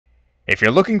If you're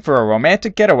looking for a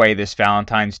romantic getaway this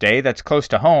Valentine's Day that's close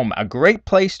to home, a great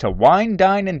place to wine,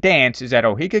 dine, and dance is at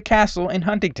Oheka Castle in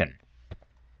Huntington.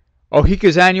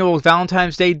 Oheka's annual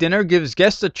Valentine's Day dinner gives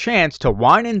guests a chance to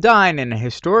wine and dine in a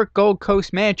historic Gold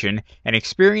Coast mansion and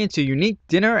experience a unique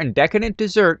dinner and decadent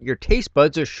dessert your taste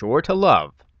buds are sure to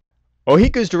love.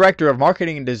 Oheka's Director of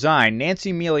Marketing and Design,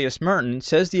 Nancy Melius-Merton,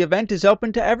 says the event is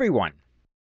open to everyone.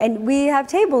 And we have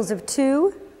tables of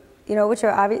two,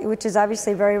 which is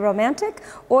obviously very romantic,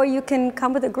 or you can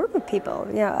come with a group of people,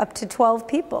 up to 12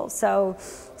 people. So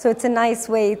it's a nice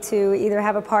way to either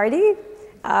have a party.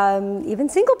 Even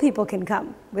single people can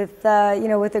come with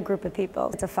a group of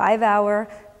people. It's a 5-hour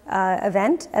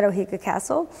event at Oheka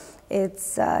Castle.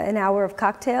 It's an hour of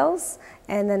cocktails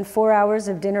and then 4 hours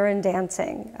of dinner and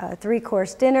dancing. A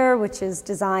 3-course dinner, which is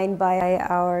designed by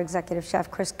our executive chef,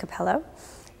 Chris Capello,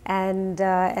 and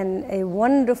a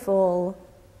wonderful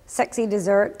sexy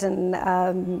dessert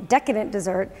and decadent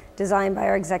dessert designed by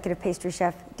our executive pastry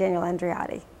chef, Daniel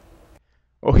Andriotti.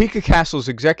 Oheka Castle's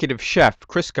executive chef,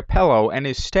 Chris Capello, and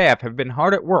his staff have been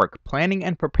hard at work planning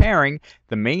and preparing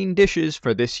the main dishes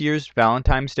for this year's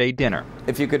Valentine's Day dinner.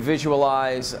 If you could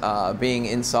visualize being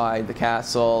inside the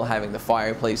castle, having the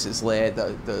fireplaces lit,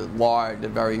 the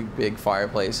very big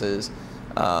fireplaces,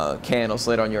 candles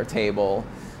lit on your table,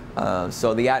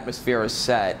 so the atmosphere is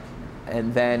set,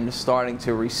 and then starting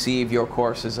to receive your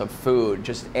courses of food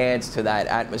just adds to that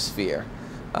atmosphere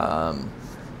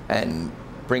and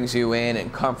brings you in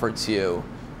and comforts you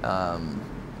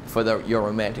for your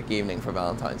romantic evening for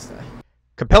Valentine's Day.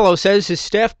 Capello says his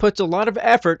staff puts a lot of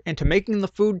effort into making the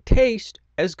food taste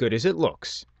as good as it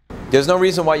looks. There's no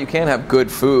reason why you can't have good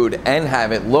food and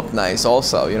have it look nice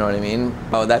also, you know what I mean?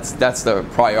 Oh, that's the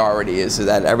priority, is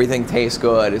that everything tastes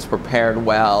good, it's prepared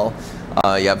well,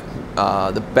 you have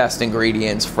the best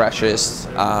ingredients, freshest,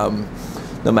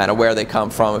 no matter where they come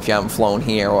from, if you haven't flown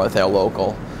here or if they're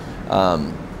local.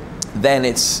 Then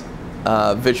it's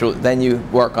visual. Then you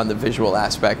work on the visual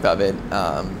aspect of it,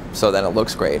 so that it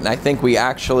looks great. And I think we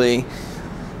actually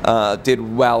did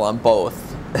well on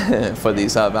both for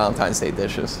these Valentine's Day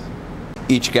dishes.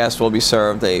 Each guest will be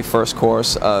served a first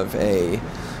course of a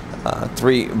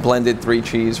blended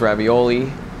 3-cheese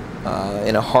ravioli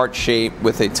in a heart shape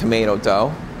with a tomato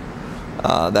dough.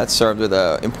 That's served with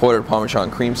an imported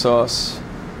Parmesan cream sauce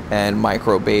and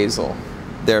micro basil.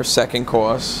 Their second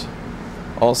course,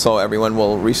 also everyone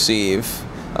will receive,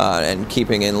 and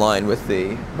keeping in line with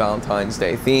the Valentine's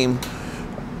Day theme,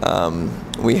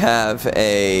 we have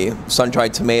a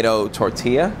sun-dried tomato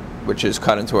tortilla, which is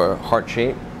cut into a heart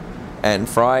shape and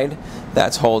fried.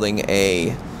 That's holding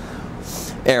a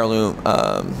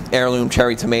heirloom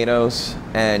cherry tomatoes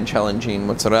and Chalengine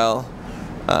mozzarella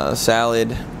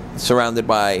salad, surrounded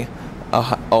by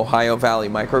Ohio Valley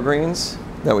microgreens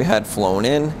that we had flown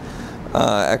in,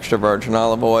 extra virgin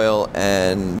olive oil,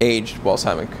 and aged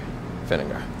balsamic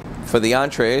vinegar. For the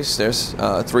entrees, there's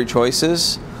 3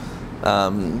 choices.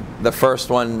 The first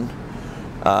one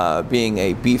being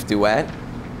a beef duet.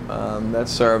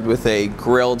 That's served with a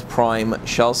grilled prime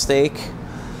shell steak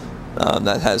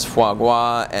that has foie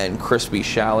gras and crispy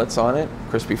shallots on it,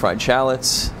 crispy fried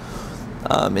shallots.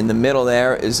 In the middle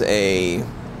there is a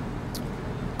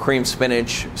cream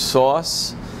spinach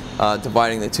sauce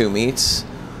dividing the 2 meats.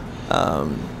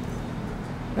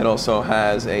 It also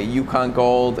has a Yukon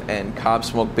Gold and Cobb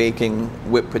smoked bacon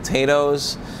whipped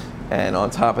potatoes, and on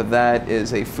top of that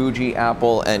is a Fuji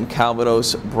apple and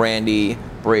Calvados brandy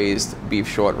braised beef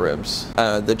short ribs.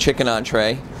 The chicken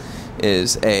entree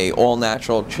is a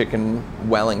all-natural chicken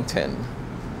Wellington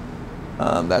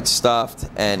that's stuffed,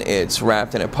 and it's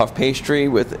wrapped in a puff pastry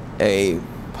with a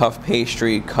puff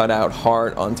pastry cutout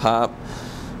heart on top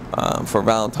for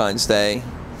Valentine's Day.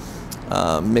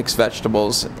 Mixed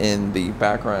vegetables in the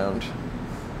background,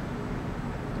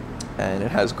 and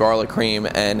it has garlic cream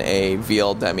and a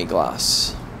veal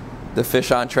demi-glace. The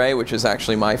fish entree, which is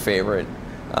actually my favorite,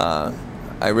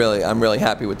 I'm really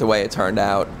happy with the way it turned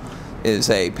out, is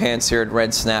a pan-seared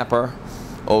red snapper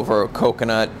over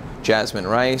coconut jasmine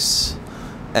rice,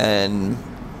 and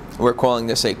we're calling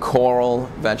this a coral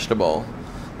vegetable.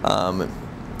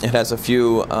 It has a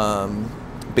few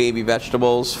baby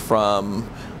vegetables from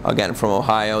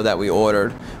Ohio that we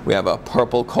ordered. We have a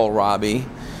purple kohlrabi,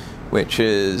 which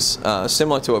is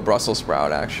similar to a Brussels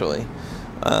sprout actually.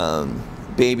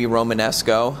 Baby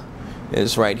Romanesco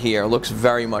is right here, looks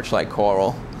very much like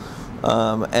coral.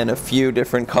 And a few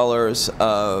different colors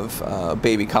of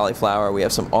baby cauliflower. We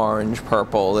have some orange,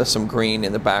 purple, there's some green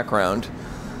in the background.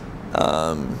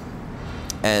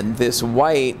 And this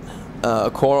white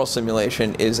coral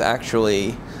simulation is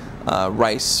actually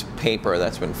rice paper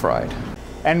that's been fried.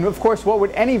 And of course, what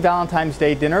would any Valentine's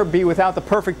Day dinner be without the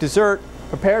perfect dessert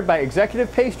prepared by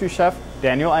executive pastry chef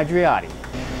Daniel Adriati?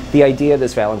 The idea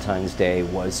this Valentine's Day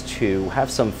was to have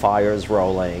some fires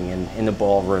rolling in the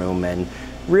ballroom and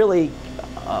really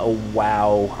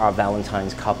wow our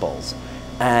Valentine's couples.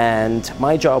 And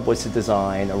my job was to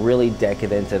design a really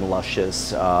decadent and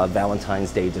luscious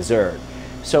Valentine's Day dessert.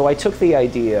 So I took the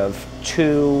idea of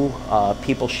two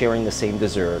people sharing the same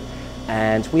dessert,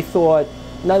 and we thought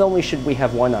not only should we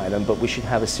have one item, but we should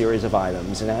have a series of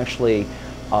items and actually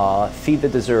feed the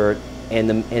dessert in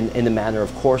the manner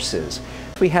of courses.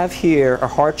 We have here a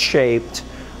heart-shaped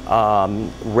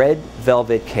red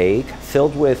velvet cake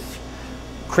filled with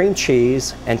cream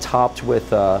cheese and topped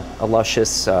with a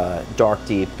luscious dark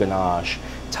deep ganache,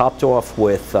 topped off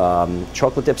with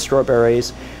chocolate dipped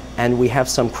strawberries, and we have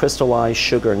some crystallized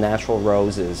sugar natural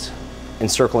roses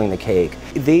encircling the cake.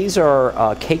 These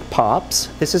are cake pops.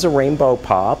 This is a rainbow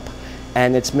pop,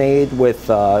 and it's made with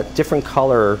different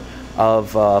color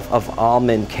of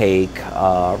almond cake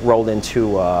rolled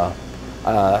into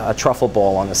a truffle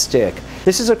ball on a stick.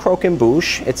 This is a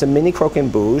croquembouche. It's a mini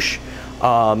croquembouche.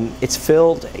 It's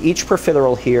filled, each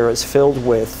profiterole here is filled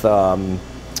with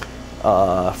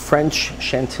French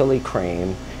chantilly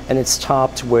cream, and it's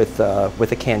topped with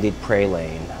a candied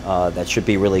praline that should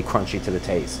be really crunchy to the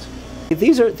taste.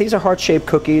 These are heart-shaped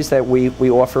cookies that we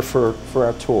offer for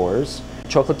our tours.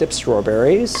 Chocolate dipped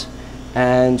strawberries,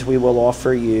 and we will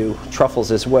offer you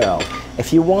truffles as well.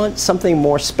 If you want something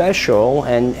more special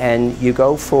and you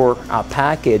go for our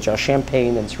package, our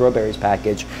champagne and strawberries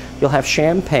package, you'll have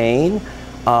champagne,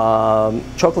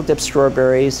 chocolate dipped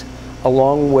strawberries,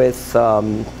 along with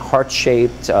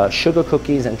heart-shaped sugar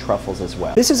cookies and truffles as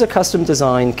well. This is a custom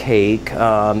designed cake.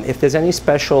 If there's any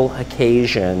special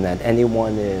occasion that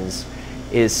anyone is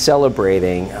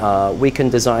celebrating, we can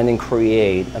design and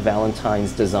create a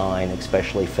Valentine's design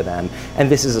especially for them,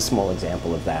 and this is a small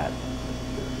example of that.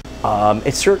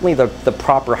 It's certainly the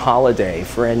proper holiday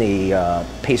for any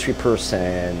pastry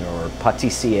person or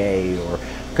pâtissier or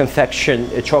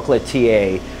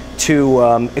chocolatier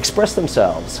to express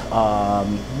themselves.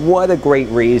 What a great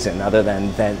reason, other than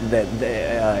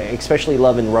especially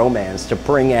love and romance, to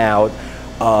bring out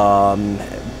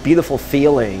beautiful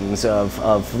feelings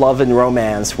of love and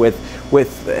romance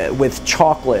with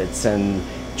chocolates and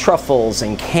truffles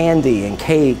and candy and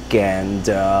cake and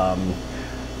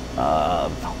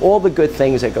all the good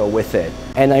things that go with it.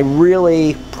 And I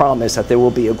really promise that there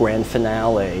will be a grand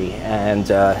finale and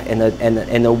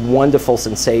a wonderful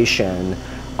sensation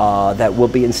that will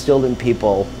be instilled in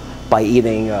people by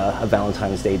eating a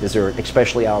Valentine's Day dessert,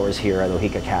 especially ours here at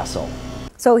Oheka Castle.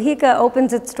 So Oheka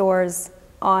opens its doors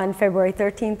on February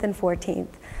 13th and 14th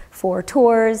for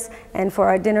tours and for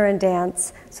our dinner and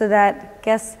dance, so that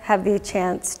guests have the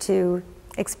chance to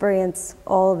experience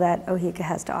all that Oheka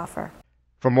has to offer.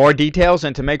 For more details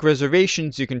and to make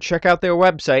reservations, you can check out their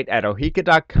website at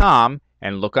oheka.com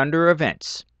and look under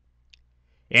events.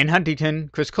 In Huntington,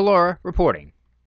 Chris Collora reporting.